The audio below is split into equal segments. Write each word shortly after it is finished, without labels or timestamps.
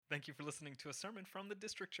Thank you for listening to a sermon from the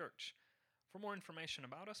District Church. For more information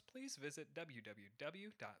about us, please visit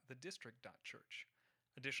www.thedistrict.church.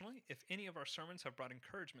 Additionally, if any of our sermons have brought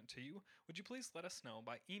encouragement to you, would you please let us know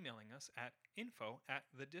by emailing us at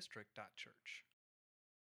info@thedistrict.church.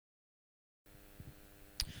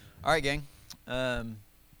 All right, gang.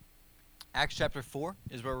 Acts chapter 4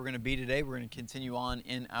 is where we're going to be today. We're going to continue on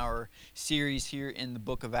in our series here in the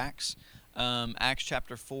book of Acts. Acts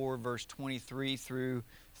chapter 4, verse 23 through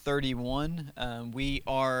 31. We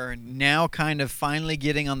are now kind of finally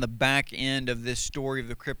getting on the back end of this story of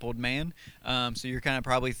the crippled man. So you're kind of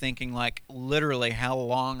probably thinking, like, literally, how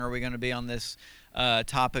long are we going to be on this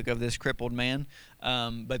topic of this crippled man?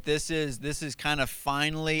 But this is kind of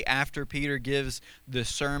finally after Peter gives the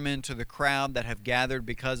sermon to the crowd that have gathered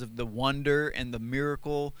because of the wonder and the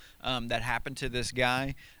miracle that happened to this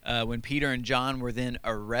guy. When Peter and John were then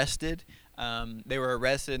arrested, they were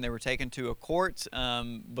arrested and they were taken to a court.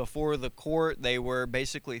 Before the court, they were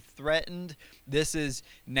basically threatened. This is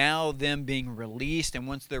now them being released, and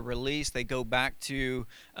once they're released, they go back to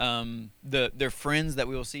their friends that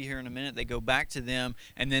we will see here in a minute. They go back to them,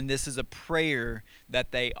 and then this is a prayer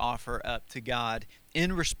that they offer up to God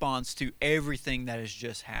in response to everything that has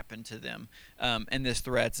just happened to them and this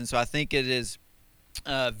threats. And so I think it is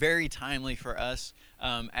very timely for us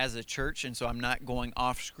as a church, and so I'm not going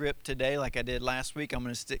off script today like I did last week. I'm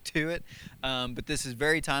going to stick to it, but this is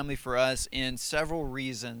very timely for us in several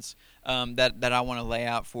reasons that I want to lay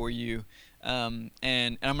out for you, and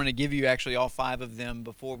I'm going to give you actually all 5 of them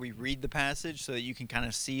before we read the passage so that you can kind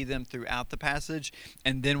of see them throughout the passage,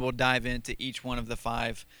 and then we'll dive into each one of the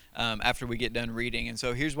 5 after we get done reading. And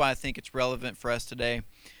so here's why I think it's relevant for us today.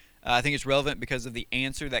 I think it's relevant because of the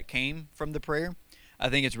answer that came from the prayer. I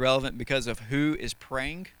think it's relevant because of who is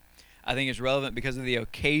praying. I think it's relevant because of the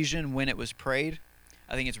occasion when it was prayed.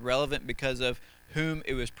 I think it's relevant because of whom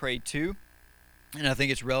it was prayed to. And I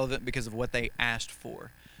think it's relevant because of what they asked for.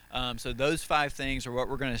 So those 5 things are what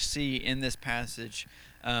we're going to see in this passage,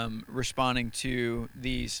 responding to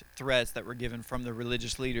these threats that were given from the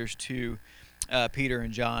religious leaders to Peter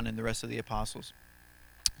and John and the rest of the apostles.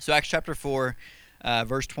 So Acts chapter 4.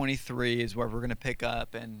 Verse 23 is where we're going to pick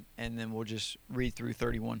up, and then we'll just read through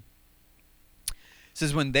 31. It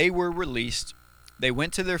says, when they were released, they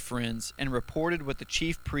went to their friends and reported what the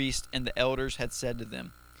chief priest and the elders had said to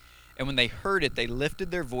them. And when they heard it, they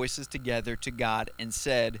lifted their voices together to God and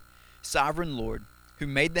said, Sovereign Lord, who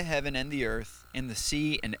made the heaven and the earth and the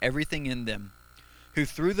sea and everything in them, who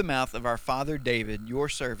through the mouth of our father David, your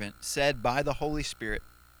servant, said by the Holy Spirit,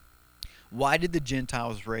 why did the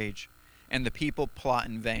Gentiles rage and the people plot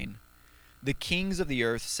in vain? The kings of the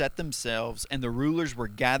earth set themselves, and the rulers were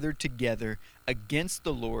gathered together against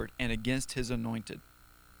the Lord and against his anointed.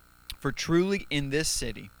 For truly in this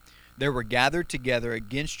city there were gathered together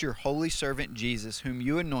against your holy servant Jesus, whom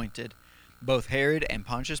you anointed, both Herod and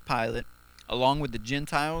Pontius Pilate, along with the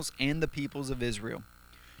Gentiles and the peoples of Israel,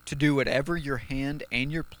 to do whatever your hand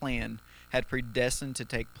and your plan had predestined to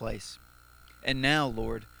take place. And now,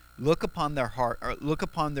 Lord, look upon their heart, or look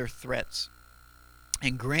upon their threats,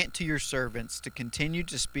 and grant to your servants to continue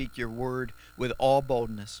to speak your word with all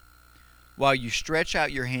boldness, while you stretch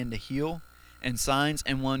out your hand to heal, and signs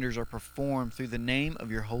and wonders are performed through the name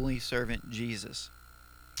of your holy servant Jesus.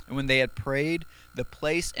 And when they had prayed, the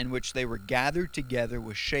place in which they were gathered together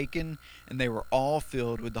was shaken, and they were all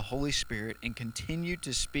filled with the Holy Spirit, and continued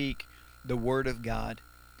to speak the word of God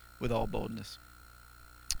with all boldness.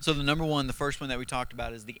 So the first one that we talked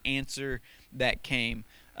about is the answer that came.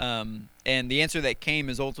 And the answer that came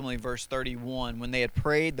is ultimately verse 31. When they had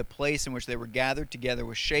prayed, the place in which they were gathered together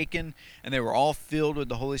was shaken, and they were all filled with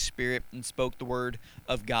the Holy Spirit and spoke the word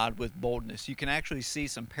of God with boldness. You can actually see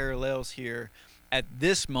some parallels here at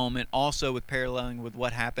this moment, also with paralleling with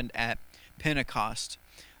what happened at Pentecost.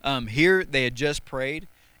 Here they had just prayed.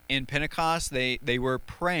 In Pentecost, they were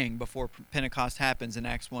praying before Pentecost happens in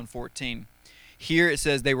Acts 1:14. Here it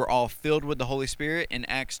says they were all filled with the Holy Spirit. In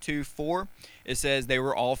Acts 2:4, it says they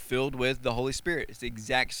were all filled with the Holy Spirit. It's the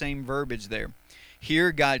exact same verbiage there.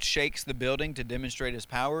 Here God shakes the building to demonstrate his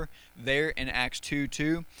power. There in Acts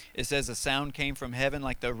 2:2, it says a sound came from heaven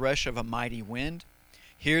like the rush of a mighty wind.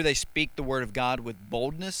 Here they speak the word of God with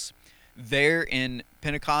boldness. There in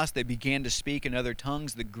Pentecost, they began to speak in other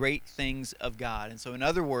tongues the great things of God. And so in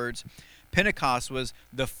other words, Pentecost was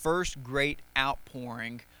the first great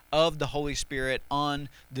outpouring of the Holy Spirit on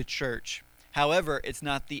the church. However, it's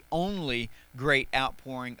not the only great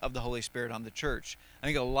outpouring of the Holy Spirit on the church. I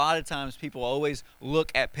think a lot of times people always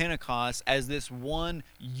look at Pentecost as this one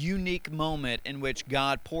unique moment in which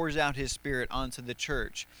God pours out his Spirit onto the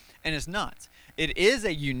church. And it's not. It is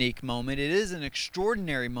a unique moment. It is an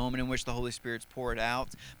extraordinary moment in which the Holy Spirit's poured out,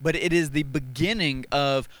 but it is the beginning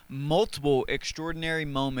of multiple extraordinary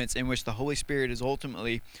moments in which the Holy Spirit is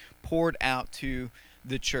ultimately poured out to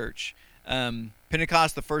the church.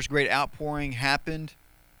 Pentecost, the first great outpouring, happened.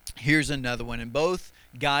 Here's another one. In both,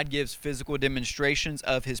 God gives physical demonstrations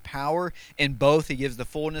of his power. In both, he gives the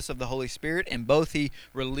fullness of the Holy Spirit. In both, he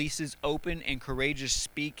releases open and courageous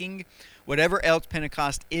speaking. Whatever else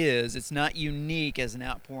Pentecost is, it's not unique as an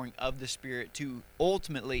outpouring of the Spirit to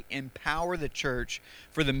ultimately empower the church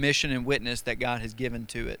for the mission and witness that God has given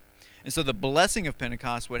to it. And so the blessing of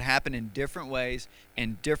Pentecost would happen in different ways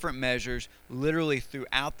and different measures, literally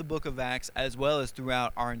throughout the book of Acts, as well as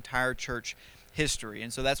throughout our entire church history.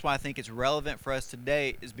 And so that's why I think it's relevant for us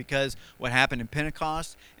today, is because what happened in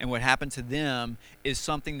Pentecost and what happened to them is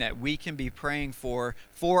something that we can be praying for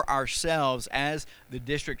ourselves as the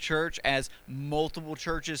district church, as multiple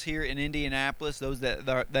churches here in Indianapolis, those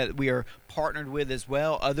that we are partnered with as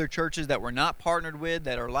well, other churches that we're not partnered with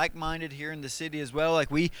that are like-minded here in the city as well. Like,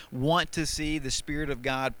 we want to see the Spirit of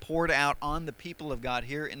God poured out on the people of God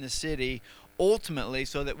here in the city, ultimately,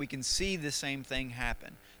 so that we can see the same thing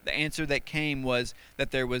happen. The answer that came was that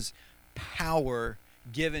there was power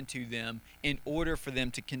given to them in order for them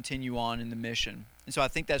to continue on in the mission. And so I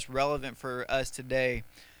think that's relevant for us today,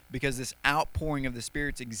 because this outpouring of the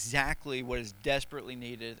Spirit is exactly what is desperately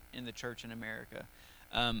needed in the church in America.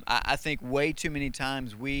 I think way too many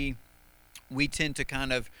times we tend to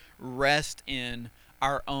kind of rest in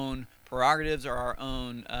our own prerogatives or our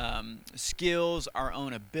own skills, our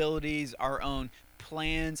own abilities, our own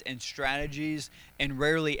plans and strategies, and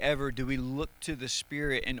rarely ever do we look to the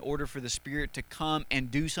Spirit in order for the Spirit to come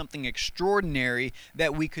and do something extraordinary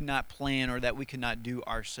that we could not plan or that we could not do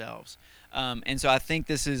ourselves. And so I think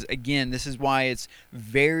this is why it's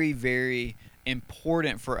very, very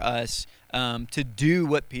important for us to do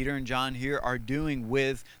what Peter and John here are doing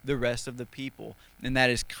with the rest of the people, and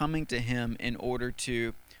that is coming to him in order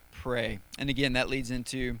to pray. And again, that leads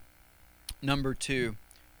into number 2.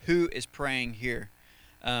 Who is praying here?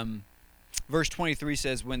 Verse 23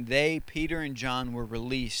 says, when they, Peter and John, were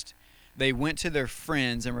released, they went to their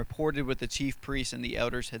friends and reported what the chief priests and the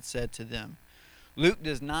elders had said to them. Luke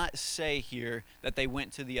does not say here that they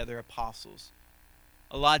went to the other apostles.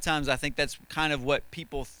 A lot of times I think that's kind of what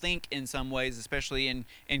people think in some ways, especially in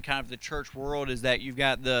kind of the church world, is that you've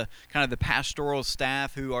got the kind of the pastoral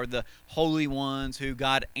staff who are the holy ones, who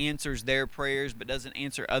God answers their prayers but doesn't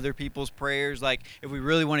answer other people's prayers. Like, if we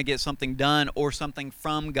really want to get something done or something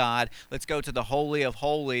from God, let's go to the Holy of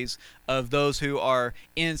Holies of those who are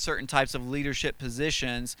in certain types of leadership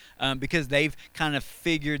positions, because they've kind of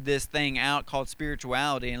figured this thing out called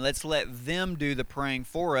spirituality, and let's let them do the praying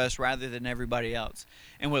for us rather than everybody else.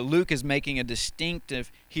 And what Luke is making a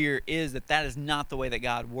distinctive here is that is not the way that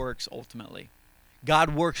God works ultimately.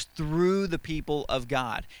 God works through the people of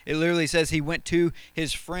God. It literally says he went to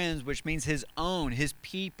his friends, which means his own, his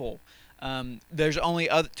people. There's only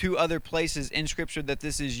two other places in Scripture that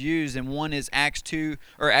this is used, and one is Acts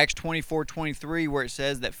 24:23, where it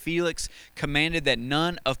says that Felix commanded that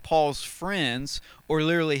none of Paul's friends, or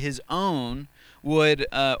literally his own, would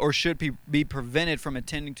or should be prevented from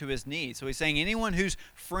attending to his needs. So he's saying anyone who's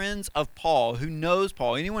friends of Paul, who knows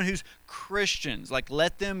Paul, anyone who's Christians, like,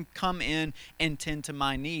 let them come in and tend to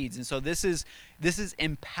my needs. And so this is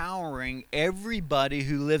empowering everybody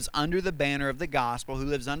who lives under the banner of the gospel, who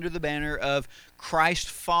lives under the banner of Christ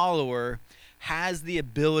follower, has the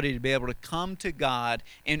ability to be able to come to God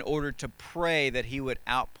in order to pray that he would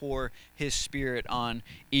outpour his Spirit on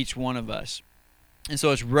each one of us. And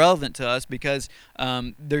so it's relevant to us because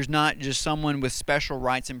there's not just someone with special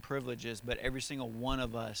rights and privileges, but every single one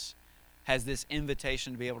of us has this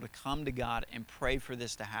invitation to be able to come to God and pray for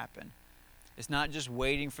this to happen. It's not just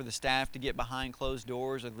waiting for the staff to get behind closed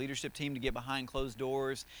doors or the leadership team to get behind closed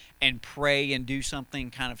doors and pray and do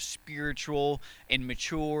something kind of spiritual and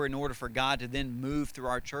mature in order for God to then move through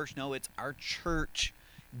our church. No, it's our church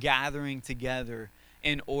gathering together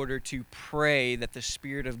in order to pray that the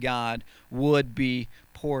Spirit of God would be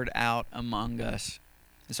poured out among us.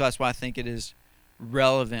 And so that's why I think it is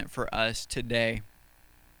relevant for us today.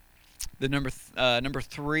 The number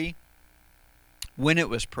 3, when it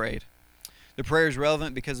was prayed. The prayer is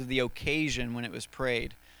relevant because of the occasion when it was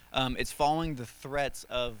prayed. It's following the threats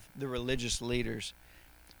of the religious leaders.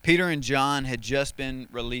 Peter and John had just been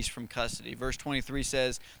released from custody. Verse 23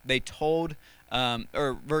 says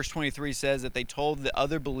verse 23 says that they told the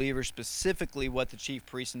other believers specifically what the chief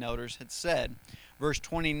priests and elders had said. Verse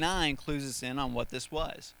 29 clues us in on what this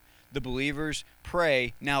was. The believers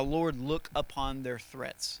pray, "Now, Lord, look upon their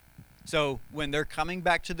threats." So when they're coming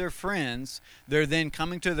back to their friends, they're then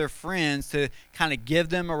coming to their friends to kind of give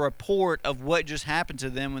them a report of what just happened to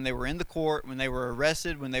them when they were in the court, when they were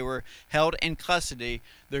arrested, when they were held in custody.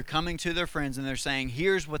 They're coming to their friends and they're saying,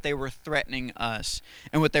 here's what they were threatening us.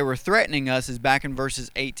 And what they were threatening us is back in verses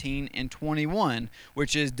 18 and 21,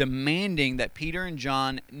 which is demanding that Peter and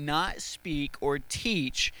John not speak or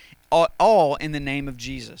teach all in the name of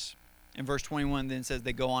Jesus. And verse 21 then says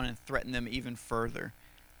they go on and threaten them even further.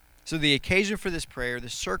 So the occasion for this prayer, the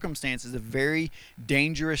circumstance, is a very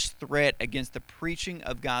dangerous threat against the preaching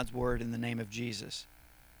of God's word in the name of Jesus.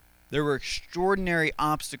 There were extraordinary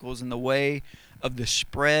obstacles in the way of the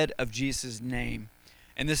spread of Jesus' name.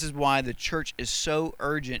 And this is why the church is so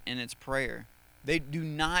urgent in its prayer. They do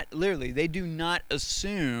not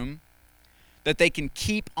assume that they can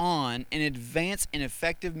keep on and advance in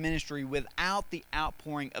effective ministry without the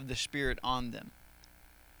outpouring of the Spirit on them.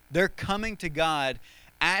 They're coming to God,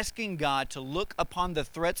 asking God to look upon the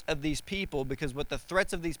threats of these people, because what the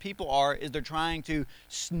threats of these people are is they're trying to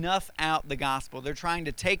snuff out the gospel. They're trying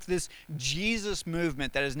to take this Jesus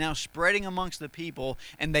movement that is now spreading amongst the people,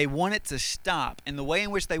 and they want it to stop. And the way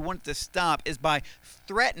in which they want it to stop is by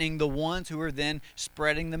threatening the ones who are then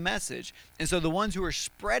spreading the message. And so the ones who are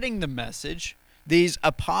spreading the message, these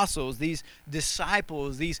apostles, these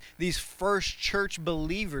disciples, these first church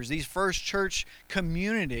believers, these first church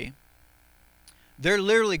community, they're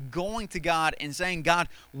literally going to God and saying, God,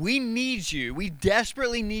 we need you. We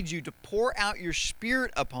desperately need you to pour out your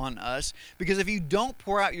Spirit upon us, because if you don't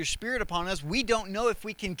pour out your Spirit upon us, we don't know if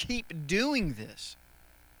we can keep doing this.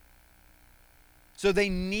 So they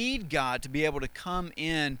need God to be able to come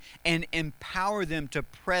in and empower them to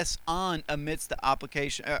press on amidst the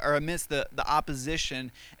amidst the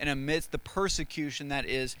opposition and amidst the persecution that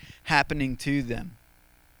is happening to them.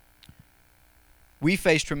 We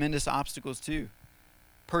face tremendous obstacles too.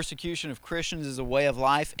 Persecution of Christians is a way of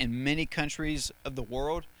life in many countries of the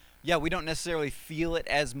world. Yeah, we don't necessarily feel it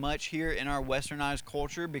as much here in our westernized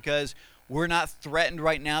culture, because we're not threatened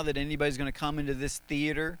right now that anybody's going to come into this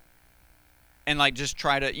theater and just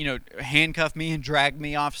try to, handcuff me and drag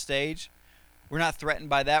me off stage. We're not threatened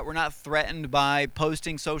by that. We're not threatened by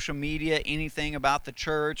posting social media anything about the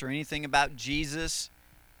church or anything about Jesus,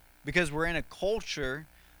 because we're in a culture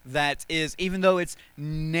that is, even though it's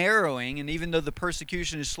narrowing and even though the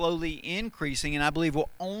persecution is slowly increasing, and I believe will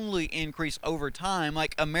only increase over time,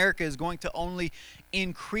 America is going to only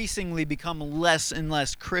increasingly become less and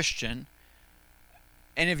less Christian.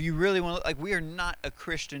 And if you really want to, we are not a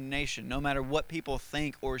Christian nation, no matter what people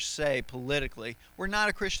think or say politically. We're not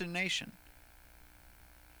a Christian nation.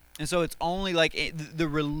 And so it's only the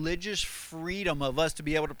religious freedom of us to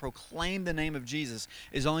be able to proclaim the name of Jesus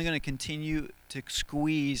is only going to continue to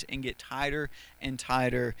squeeze and get tighter and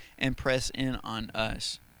tighter and press in on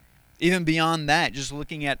us. Even beyond that, just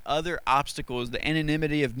looking at other obstacles, the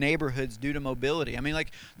anonymity of neighborhoods due to mobility.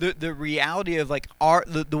 The reality of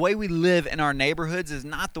the way we live in our neighborhoods is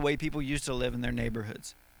not the way people used to live in their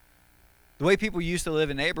neighborhoods. The way people used to live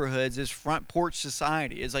in neighborhoods is front porch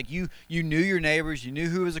society. It's you knew your neighbors, you knew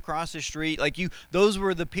who was across the street. Those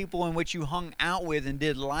were the people in which you hung out with and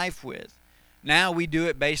did life with. Now we do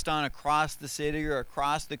it based on across the city or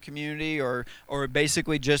across the community or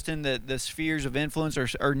basically just in the spheres of influence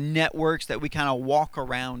or networks that we kind of walk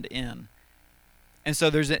around in. And so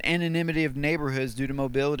there's an anonymity of neighborhoods due to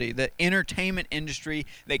mobility. The entertainment industry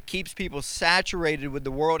that keeps people saturated with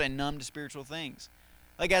the world and numb to spiritual things.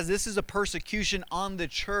 Guys, this is a persecution on the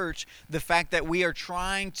church, the fact that we are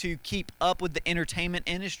trying to keep up with the entertainment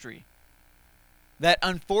industry. That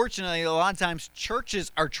unfortunately, a lot of times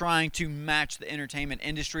churches are trying to match the entertainment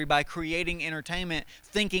industry by creating entertainment,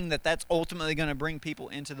 thinking that that's ultimately going to bring people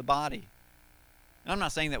into the body. And I'm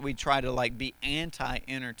not saying that we try to be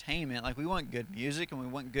anti-entertainment. We want good music and we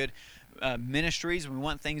want good ministries and we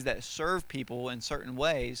want things that serve people in certain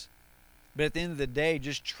ways. But at the end of the day,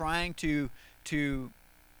 just trying to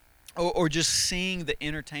just seeing the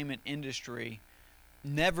entertainment industry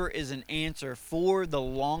never is an answer for the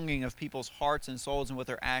longing of people's hearts and souls and what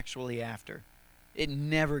they're actually after. It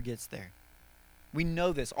never gets there. We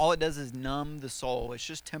know this. All it does is numb the soul. It's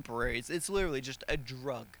just temporary. It's literally just a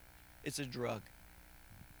drug. It's a drug.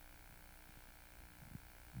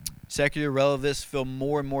 Secular relativists feel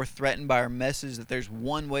more and more threatened by our message that there's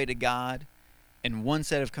one way to God and one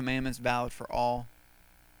set of commandments valid for all.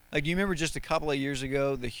 Do you remember just a couple of years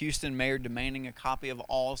ago, the Houston mayor demanding a copy of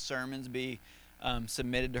all sermons be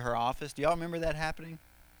submitted to her office? Do y'all remember that happening?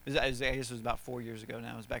 I guess it was about 4 years ago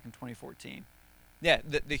now. It was back in 2014. Yeah,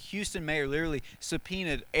 the Houston mayor literally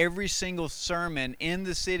subpoenaed every single sermon in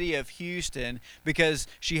the city of Houston because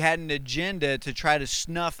she had an agenda to try to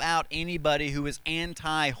snuff out anybody who was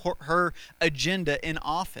anti her agenda in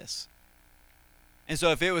office. And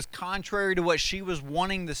so if it was contrary to what she was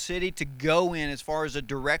wanting the city to go in as far as a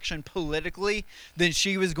direction politically, then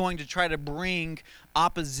she was going to try to bring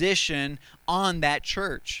opposition on that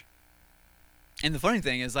church. And the funny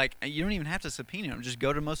thing is, like, you don't even have to subpoena them. Just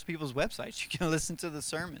go to most people's websites. You can listen to the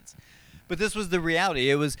sermons. But this was the reality.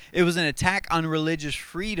 It was an attack on religious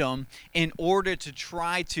freedom in order to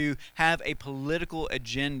try to have a political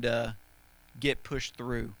agenda get pushed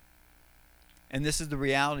through. And this is the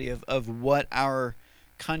reality of what our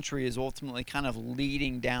country is ultimately kind of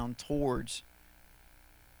leading down towards.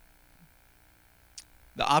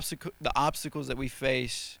 The obstacles that we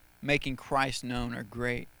face making Christ known are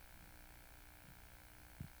great.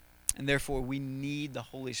 And therefore, we need the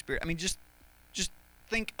Holy Spirit. I mean, just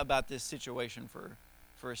think about this situation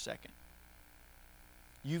for a second.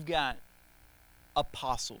 You've got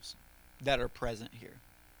apostles that are present here.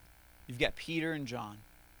 You've got Peter and John.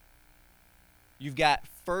 You've got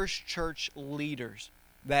first church leaders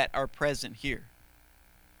that are present here.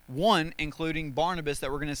 One, including Barnabas,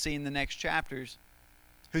 that we're going to see in the next chapters,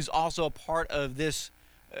 who's also a part of this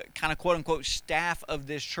kind of quote-unquote staff of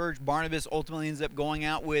this church. Barnabas ultimately ends up going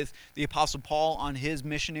out with the Apostle Paul on his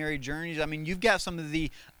missionary journeys. I mean, you've got some of the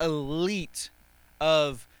elite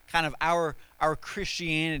of kind of our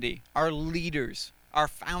Christianity, our leaders, our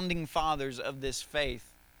founding fathers of this faith.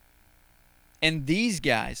 And these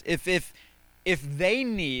guys, if they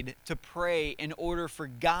need to pray in order for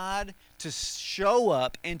God to show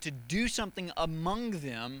up and to do something among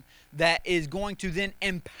them that is going to then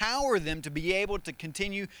empower them to be able to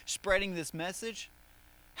continue spreading this message,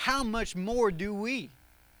 how much more do we?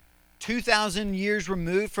 2,000 years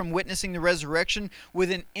removed from witnessing the resurrection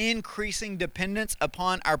with an increasing dependence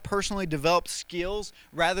upon our personally developed skills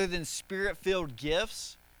rather than spirit-filled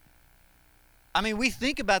gifts. I mean, we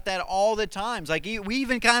think about that all the times. Like, we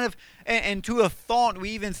even kind of, and to a thought,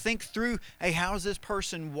 we even think through, hey, how is this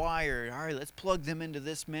person wired? All right, let's plug them into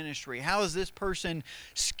this ministry. How is this person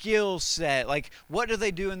skill set? Like, what do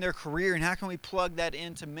they do in their career, and how can we plug that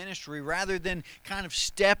into ministry? Rather than kind of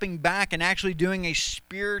stepping back and actually doing a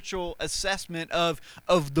spiritual assessment of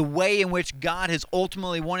the way in which God has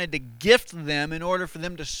ultimately wanted to gift them in order for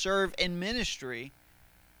them to serve in ministry.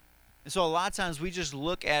 And so a lot of times we just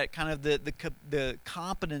look at kind of the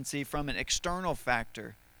competency from an external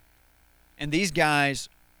factor. And these guys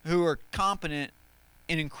who are competent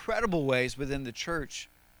in incredible ways within the church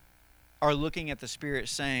are looking at the Spirit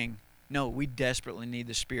saying, no, we desperately need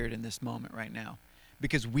the Spirit in this moment right now.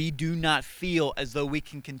 Because we do not feel as though we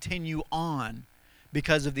can continue on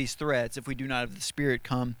because of these threats if we do not have the Spirit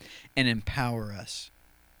come and empower us.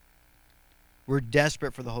 We're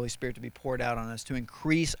desperate for the Holy Spirit to be poured out on us, to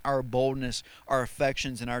increase our boldness, our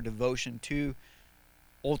affections, and our devotion to,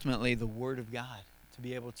 ultimately, the Word of God, to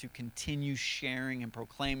be able to continue sharing and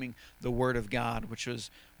proclaiming the Word of God, which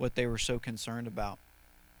was what they were so concerned about.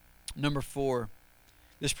 Number 4,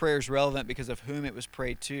 this prayer is relevant because of whom it was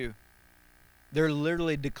prayed to. They're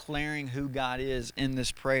literally declaring who God is in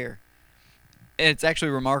this prayer. And it's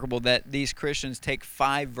actually remarkable that these Christians take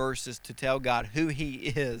 5 verses to tell God who He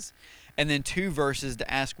is, and then 2 verses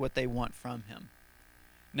to ask what they want from Him.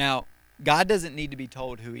 Now, God doesn't need to be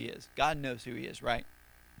told who He is. God knows who He is, right?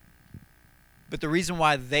 But the reason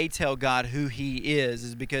why they tell God who He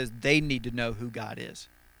is because they need to know who God is.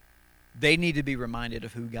 They need to be reminded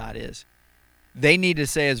of who God is. They need to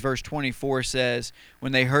say, as verse 24 says,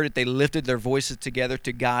 when they heard it, they lifted their voices together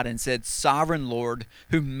to God and said, Sovereign Lord,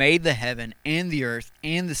 who made the heaven and the earth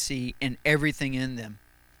and the sea and everything in them.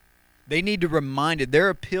 They need to be reminded, their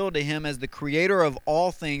appeal to Him as the creator of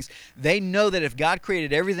all things. They know that if God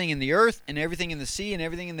created everything in the earth and everything in the sea and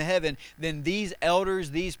everything in the heaven, then these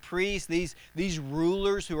elders, these priests, these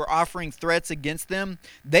rulers who are offering threats against them,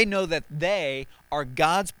 they know that they are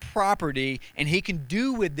God's property and He can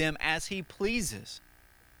do with them as He pleases.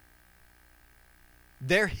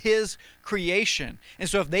 They're His creation. And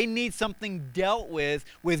so if they need something dealt with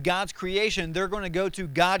God's creation, they're going to go to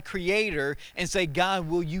God Creator and say, God,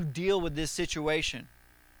 will you deal with this situation?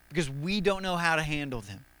 Because we don't know how to handle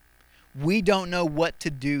them. We don't know what to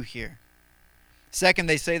do here. Second,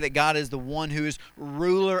 they say that God is the one who is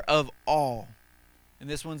ruler of all. And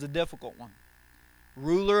this one's a difficult one.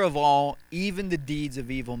 Ruler of all, even the deeds of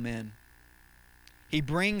evil men. He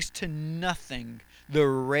brings to nothing the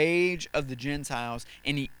rage of the Gentiles,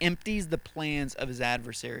 and He empties the plans of His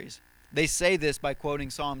adversaries. They say this by quoting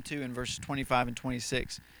Psalm 2 in verses 25 and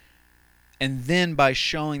 26. and then by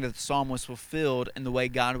showing that the psalm was fulfilled in the way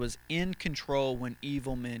God was in control when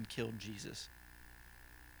evil men killed Jesus.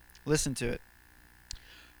 Listen to it.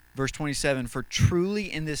 Verse 27, for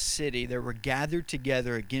truly in this city there were gathered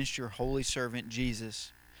together against your holy servant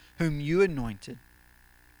Jesus, whom you anointed,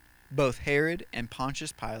 both Herod and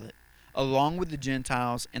Pontius Pilate, along with the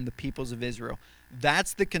Gentiles and the peoples of Israel.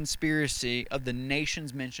 That's the conspiracy of the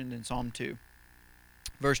nations mentioned in Psalm 2.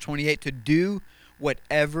 Verse 28, to do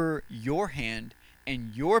whatever your hand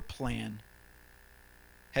and your plan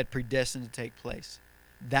had predestined to take place.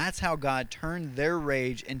 That's how God turned their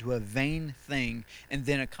rage into a vain thing and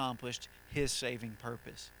then accomplished his saving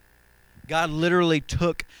purpose. God literally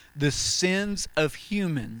took the sins of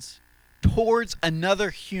humans towards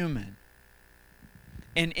another human,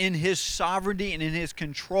 and in his sovereignty and in his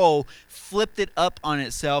control flipped it up on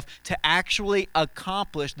itself to actually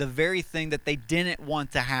accomplish the very thing that they didn't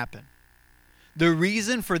want to happen. The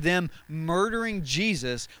reason for them murdering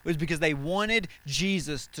Jesus was because they wanted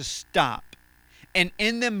Jesus to stop. And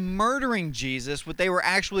in them murdering Jesus, what they were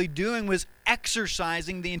actually doing was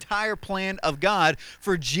exercising the entire plan of God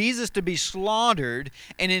for Jesus to be slaughtered.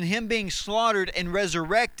 And in him being slaughtered and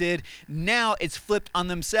resurrected, now it's flipped on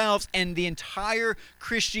themselves, and the entire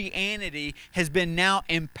Christianity has been now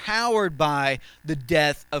empowered by the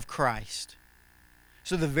death of Christ.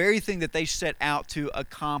 So the very thing that they set out to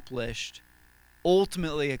accomplish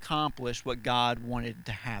ultimately accomplished what God wanted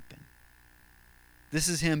to happen. This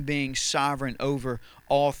is him being sovereign over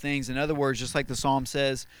all things. In other words, just like the psalm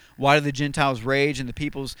says, why do the Gentiles rage and the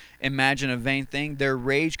peoples imagine a vain thing? Their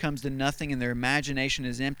rage comes to nothing and their imagination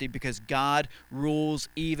is empty, because God rules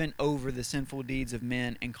even over the sinful deeds of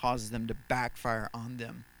men and causes them to backfire on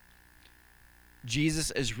them.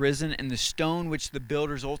 Jesus is risen, and the stone which the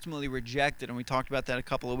builders ultimately rejected, and we talked about that a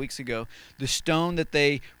couple of weeks ago, the stone that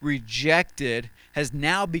they rejected has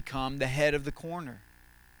now become the head of the corner.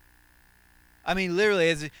 I mean, literally,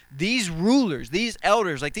 as these rulers, these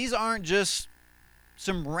elders, like, these aren't just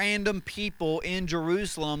some random people in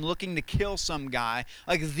Jerusalem looking to kill some guy.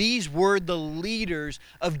 Like, these were the leaders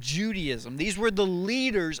of Judaism. These were the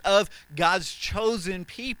leaders of God's chosen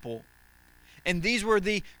people. And these were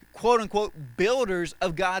the quote-unquote builders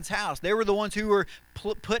of God's house. They were the ones who were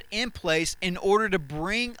put in place in order to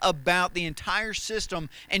bring about the entire system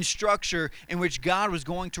and structure in which God was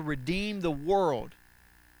going to redeem the world.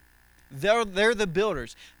 They're the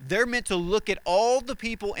builders. They're meant to look at all the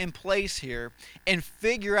people in place here and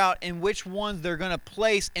figure out in which ones they're going to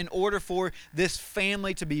place in order for this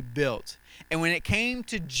family to be built. And when it came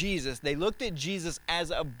to Jesus, they looked at Jesus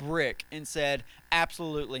as a brick and said,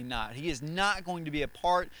 absolutely not. He is not going to be a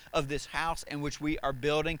part of this house in which we are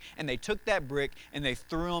building. And they took that brick and they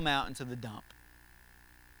threw him out into the dump.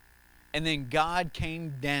 And then God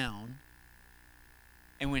came down.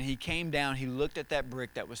 And when he came down, he looked at that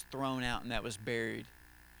brick that was thrown out and that was buried.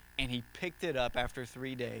 And he picked it up after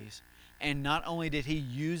 3 days. And not only did he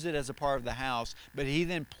use it as a part of the house, but he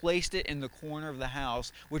then placed it in the corner of the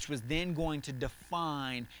house, which was then going to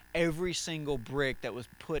define every single brick that was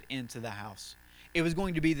put into the house. It was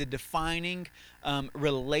going to be the defining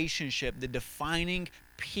relationship, the defining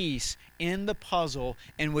piece in the puzzle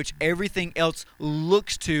in which everything else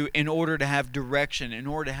looks to in order to have direction, in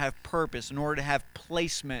order to have purpose, in order to have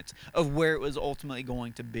placement of where it was ultimately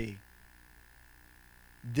going to be.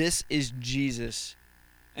 This is Jesus,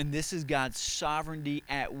 and this is God's sovereignty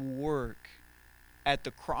at work at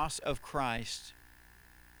the cross of Christ.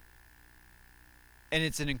 And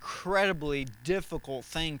it's an incredibly difficult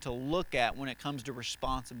thing to look at when it comes to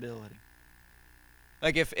responsibility.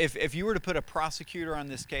 Like if you were to put a prosecutor on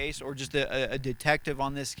this case, or just a detective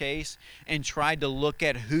on this case, and tried to look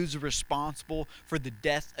at who's responsible for the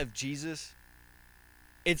death of Jesus,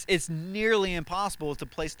 it's nearly impossible to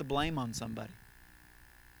place the blame on somebody.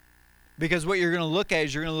 Because what you're going to look at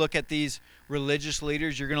is you're going to look at these religious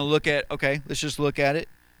leaders. You're going to look at, okay, let's just look at it.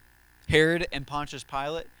 Herod and Pontius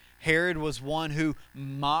Pilate. Herod was one who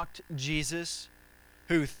mocked Jesus,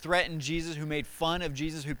 who threatened Jesus, who made fun of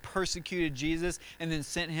Jesus, who persecuted Jesus, and then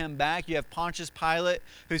sent him back. You have Pontius Pilate,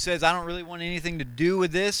 who says, I don't really want anything to do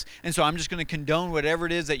with this, and so I'm just going to condone whatever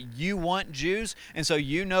it is that you want, Jews, and so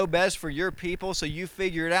you know best for your people, so you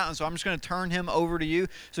figure it out, and so I'm just going to turn him over to you.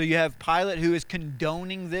 So you have Pilate, who is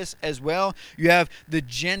condoning this as well. You have the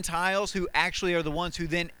Gentiles, who actually are the ones who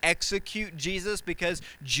then execute Jesus, because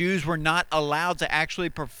Jews were not allowed to actually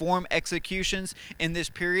perform executions in this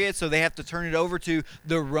period, so they have to turn it over to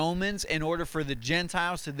the Romans in order for the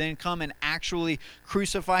Gentiles to then come and actually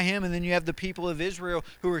crucify him. And then you have the people of Israel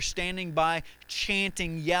who are standing by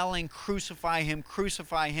chanting, yelling, crucify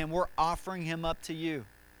him, we're offering him up to you.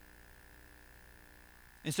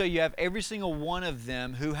 And so you have every single one of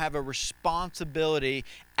them who have a responsibility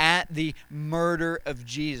at the murder of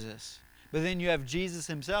Jesus. But then you have Jesus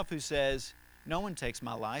himself who says, no one takes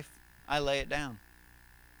my life, I lay it down.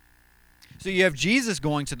 So you have Jesus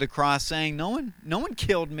going to the cross saying, no one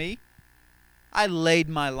killed me, I laid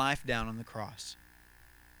my life down on the cross.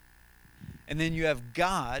 And then you have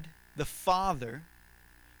God, the Father,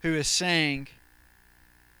 who is saying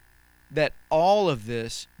that all of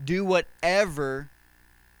this, do whatever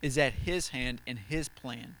is at his hand and his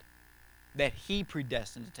plan, that he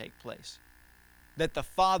predestined to take place, that the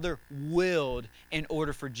Father willed in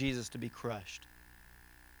order for Jesus to be crushed,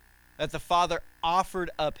 that the Father offered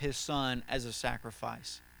up his Son as a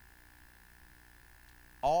sacrifice.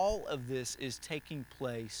 All of this is taking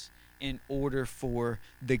place in order for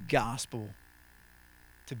the gospel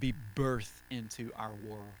to be birthed into our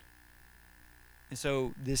world. And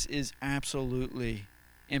so this is absolutely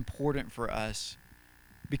important for us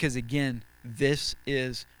because, again, this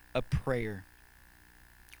is a prayer.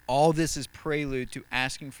 All this is prelude to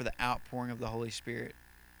asking for the outpouring of the Holy Spirit.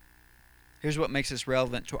 Here's what makes this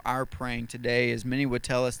relevant to our praying today, as many would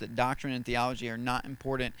tell us that doctrine and theology are not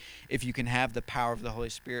important if you can have the power of the Holy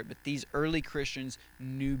Spirit, but these early Christians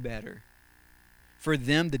knew better. For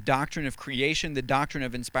them, the doctrine of creation, the doctrine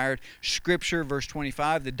of inspired Scripture, verse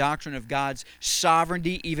 25, the doctrine of God's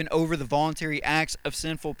sovereignty even over the voluntary acts of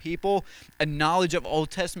sinful people, a knowledge of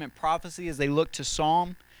Old Testament prophecy as they look to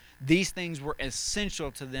Psalm, these things were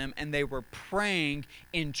essential to them, and they were praying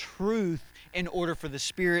in truth in order for the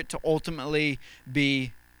Spirit to ultimately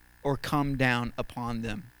be or come down upon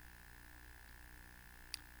them.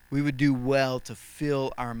 We would do well to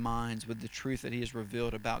fill our minds with the truth that He has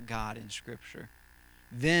revealed about God in Scripture.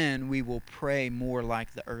 Then we will pray more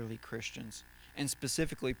like the early Christians, and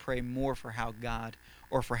specifically pray more for how God,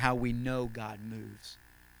 or for how we know God moves.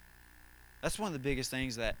 That's one of the biggest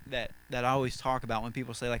things that I always talk about when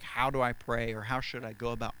people say, like, how do I pray, or how should I go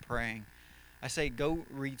about praying? I say, go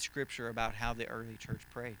read Scripture about how the early church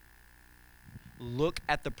prayed. Look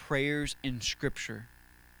at the prayers in Scripture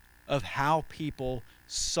of how people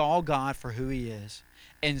saw God for who He is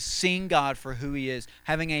and seeing God for who He is,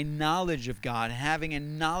 having a knowledge of God, having a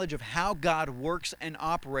knowledge of how God works and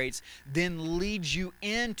operates, then leads you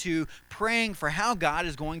into praying for how God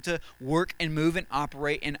is going to work and move and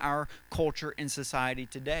operate in our culture and society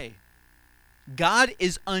today. God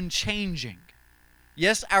is unchanging.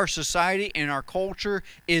 Yes, our society and our culture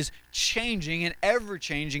is changing and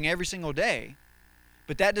ever-changing every single day.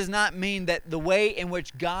 But that does not mean that the way in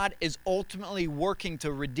which God is ultimately working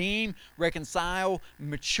to redeem, reconcile,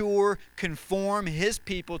 mature, conform His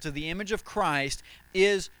people to the image of Christ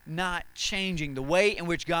is not changing. The way in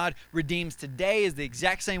which God redeems today is the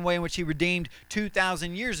exact same way in which He redeemed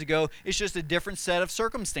 2,000 years ago. It's just a different set of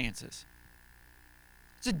circumstances.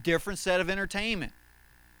 It's a different set of entertainment.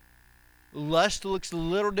 Lust looks a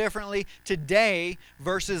little differently today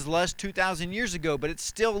versus lust 2,000 years ago, but it's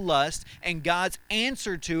still lust, and God's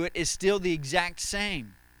answer to it is still the exact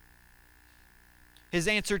same. His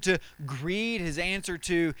answer to greed, His answer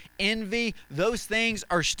to envy, those things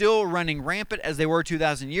are still running rampant as they were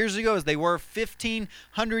 2,000 years ago, as they were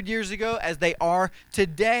 1,500 years ago, as they are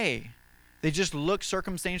today. They just look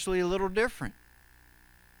circumstantially a little different.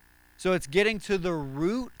 So it's getting to the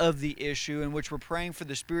root of the issue in which we're praying for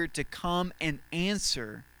the Spirit to come and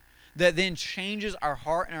answer, that then changes our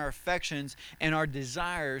heart and our affections and our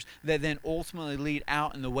desires, that then ultimately lead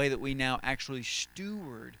out in the way that we now actually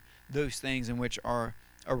steward those things in which are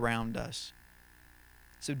around us.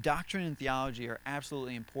 So doctrine and theology are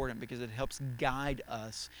absolutely important because it helps guide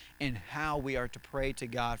us in how we are to pray to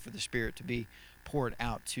God for the Spirit to be poured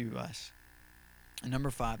out to us. And number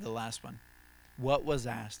 5, the last one, what was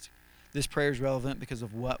asked? This prayer is relevant because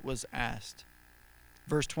of what was asked.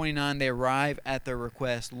 Verse 29, they arrive at their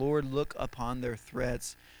request. Lord, look upon their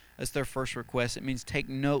threats. That's their first request. It means take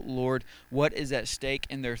note, Lord, what is at stake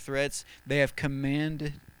in their threats. They have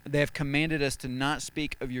commanded us to not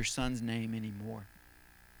speak of your Son's name anymore.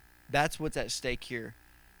 That's what's at stake here.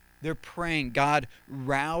 They're praying, God,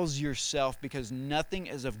 rouse yourself because nothing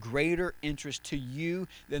is of greater interest to you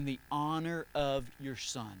than the honor of your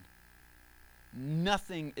Son.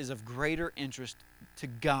 Nothing is of greater interest to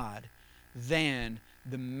God than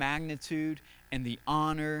the magnitude and the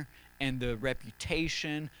honor and the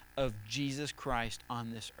reputation of Jesus Christ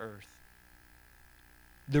on this earth.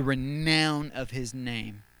 The renown of His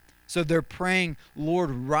name. So they're praying,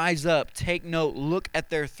 Lord, rise up, take note, look at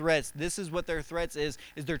their threats. This is what their threats is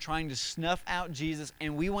they're trying to snuff out Jesus,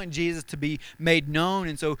 and we want Jesus to be made known.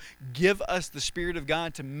 And so give us the Spirit of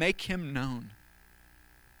God to make Him known,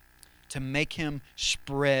 to make Him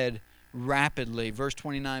spread rapidly. Verse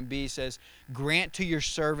 29b says, "Grant to your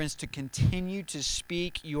servants to continue to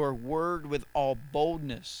speak your word with all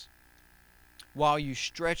boldness, while you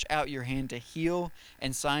stretch out your hand to heal,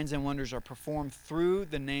 and signs and wonders are performed through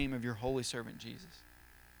the name of your holy servant Jesus."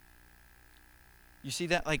 You see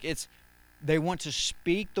that? They want to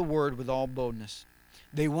speak the word with all boldness.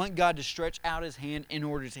 They want God to stretch out his hand in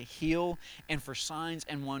order to heal and for signs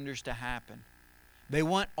and wonders to happen. They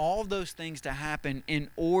want all those things to happen in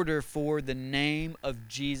order for the name of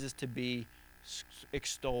Jesus to be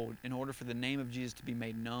extolled, in order for the name of Jesus to be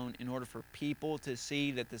made known, in order for people to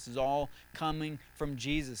see that this is all coming from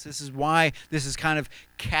Jesus. This is why this is kind of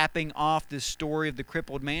capping off this story of the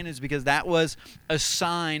crippled man, is because that was a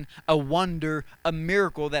sign, a wonder, a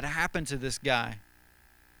miracle that happened to this guy.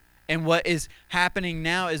 And what is happening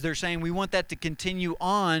now is they're saying we want that to continue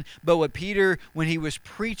on. But what Peter, when he was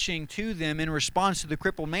preaching to them in response to the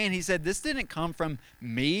crippled man, he said, this didn't come from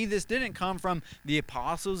me. This didn't come from the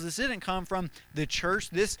apostles. This didn't come from the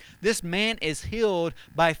church. This man is healed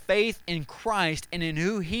by faith in Christ and in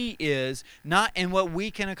who he is, not in what we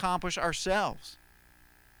can accomplish ourselves.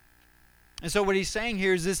 And so what he's saying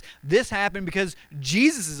here is this happened because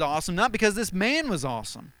Jesus is awesome, not because this man was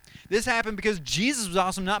awesome. This happened because Jesus was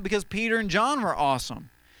awesome, not because Peter and John were awesome.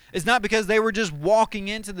 It's not because they were just walking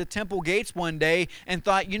into the temple gates one day and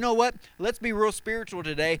thought, you know what, let's be real spiritual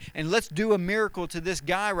today and let's do a miracle to this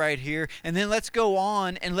guy right here, and then let's go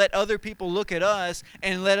on and let other people look at us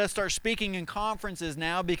and let us start speaking in conferences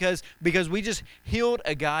now because we just healed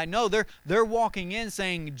a guy. No, they're walking in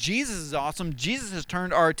saying Jesus is awesome. Jesus has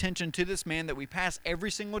turned our attention to this man that we pass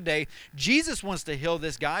every single day. Jesus wants to heal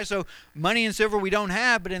this guy. So money and silver we don't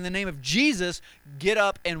have, but in the name of Jesus, get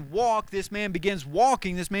up and walk. This man begins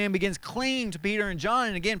walking. This man begins clinging to Peter and John.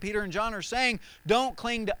 And again, Peter and John are saying, don't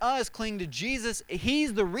cling to us, cling to Jesus.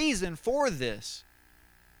 He's the reason for this.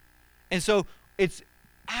 And so it's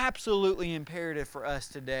absolutely imperative for us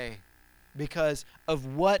today, because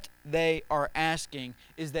of what they are asking,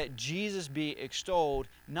 is that Jesus be extolled,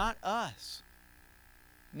 not us.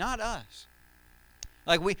 Not us.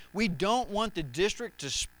 Like we don't want the district to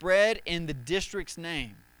spread in the district's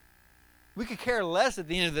name. We could care less at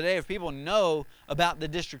the end of the day if people know about the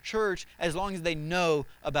district church, as long as they know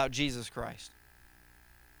about Jesus Christ.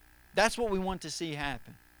 That's what we want to see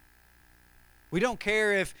happen. We don't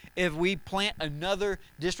care if we plant another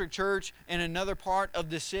district church in another part of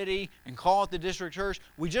the city and call it the district church.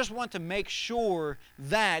 We just want to make sure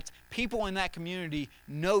that people in that community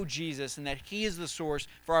know Jesus and that He is the source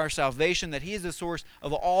for our salvation, that He is the source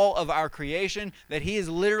of all of our creation, that He is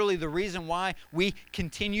literally the reason why we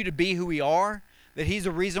continue to be who we are, that He's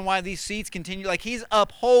the reason why these seats continue. Like, He's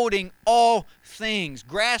upholding all things.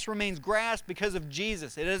 Grass remains grass because of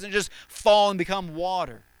Jesus. It doesn't just fall and become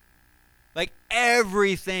water. Like,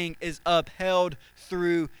 everything is upheld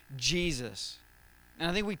through Jesus. And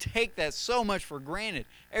I think we take that so much for granted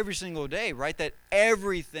every single day, right? That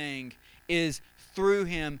everything is through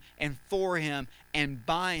Him and for Him and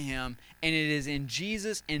by Him. And it is in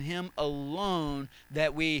Jesus and Him alone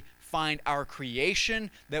that we find our creation,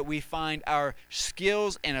 that we find our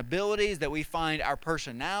skills and abilities, that we find our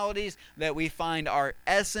personalities, that we find our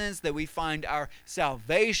essence, that we find our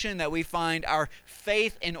salvation, that we find our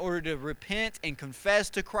faith in order to repent and confess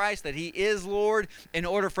to Christ that He is Lord, in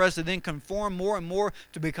order for us to then conform more and more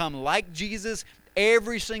to become like Jesus.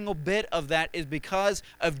 Every single bit of that is because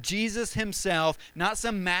of Jesus Himself, not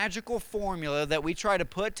some magical formula that we try to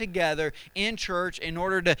put together in church in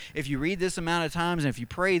order to, if you read this amount of times and if you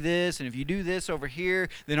pray this and if you do this over here,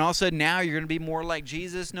 then all of a sudden now you're going to be more like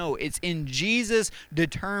Jesus. No, it's in Jesus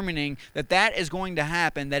determining that that is going to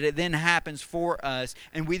happen, that it then happens for us,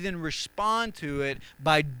 and we then respond to it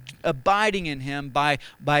by abiding in Him, by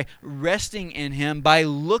resting in Him, by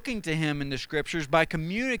looking to Him in the Scriptures, by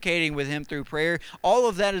communicating with Him through prayer. All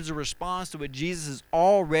of that is a response to what Jesus is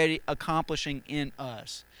already accomplishing in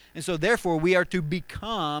us. And so therefore we are to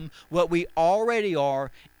become what we already are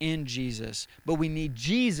in Jesus. But we need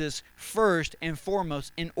Jesus first and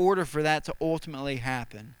foremost in order for that to ultimately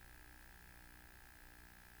happen.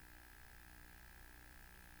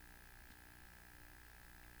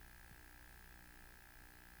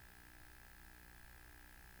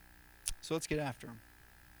 So let's get after Him.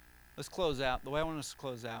 Let's close out. The way I want us to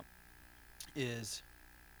close out is,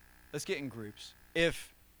 let's get in groups.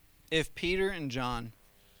 If Peter and John,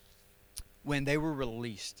 when they were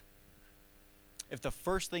released, if the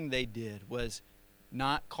first thing they did was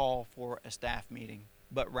not call for a staff meeting,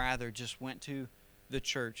 but rather just went to the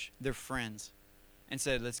church, their friends, and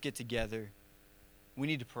said, let's get together, we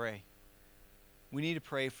need to pray. We need to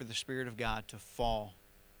pray for the Spirit of God to fall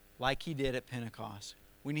like He did at Pentecost.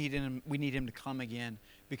 We need him to come again,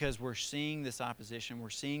 because we're seeing this opposition. We're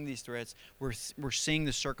seeing these threats. We're seeing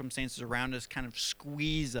the circumstances around us kind of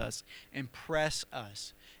squeeze us and press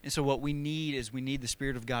us. And so what we need is the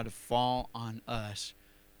Spirit of God to fall on us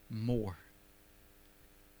more.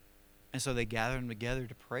 And so they gathered them together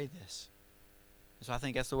to pray this. And so I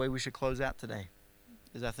think that's the way we should close out today.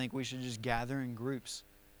 I think we should just gather in groups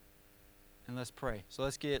and let's pray. So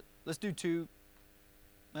let's do two,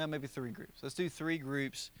 well, maybe three groups. Let's do three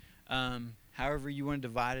groups. However you want to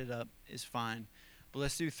divide it up is fine. But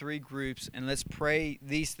let's do three groups and let's pray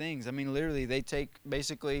these things. I mean, literally, they take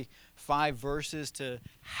basically 5 verses to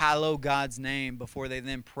hallow God's name before they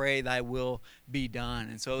then pray, thy will be done.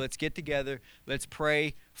 And so let's get together. Let's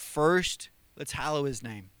pray first. Let's hallow his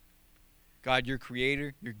name. God, you're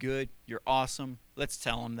creator. You're good. You're awesome. Let's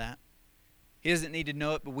tell him that. He doesn't need to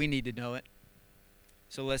know it, but we need to know it.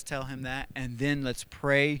 So let's tell him that. And then let's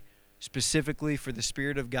pray specifically for the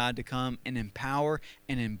Spirit of God to come and empower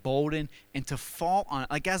and embolden and to fall on it.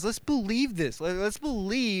 Like, guys, let's believe this. Let's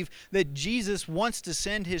believe that Jesus wants to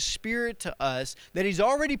send his Spirit to us, that he's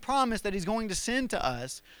already promised that he's going to send to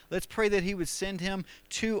us. Let's pray that he would send him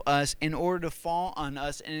to us in order to fall on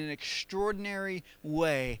us in an extraordinary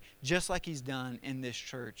way, just like he's done in this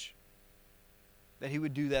church. That he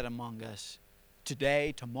would do that among us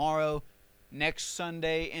today, tomorrow, next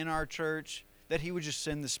Sunday in our church. That he would just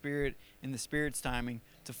send the Spirit in the Spirit's timing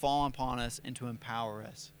to fall upon us and to empower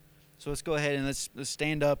us. So let's go ahead and let's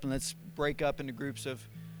stand up and let's break up into groups of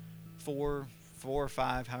 4 or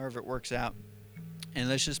 5, however it works out. And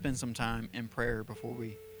let's just spend some time in prayer before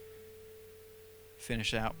we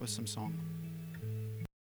finish out with some song.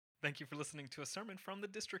 Thank you for listening to a sermon from the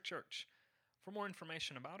District Church. For more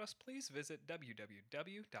information about us, please visit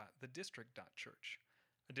www.thedistrict.church.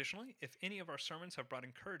 Additionally, if any of our sermons have brought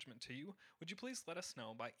encouragement to you, would you please let us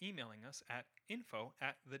know by emailing us at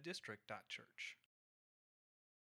info@thedistrict.church.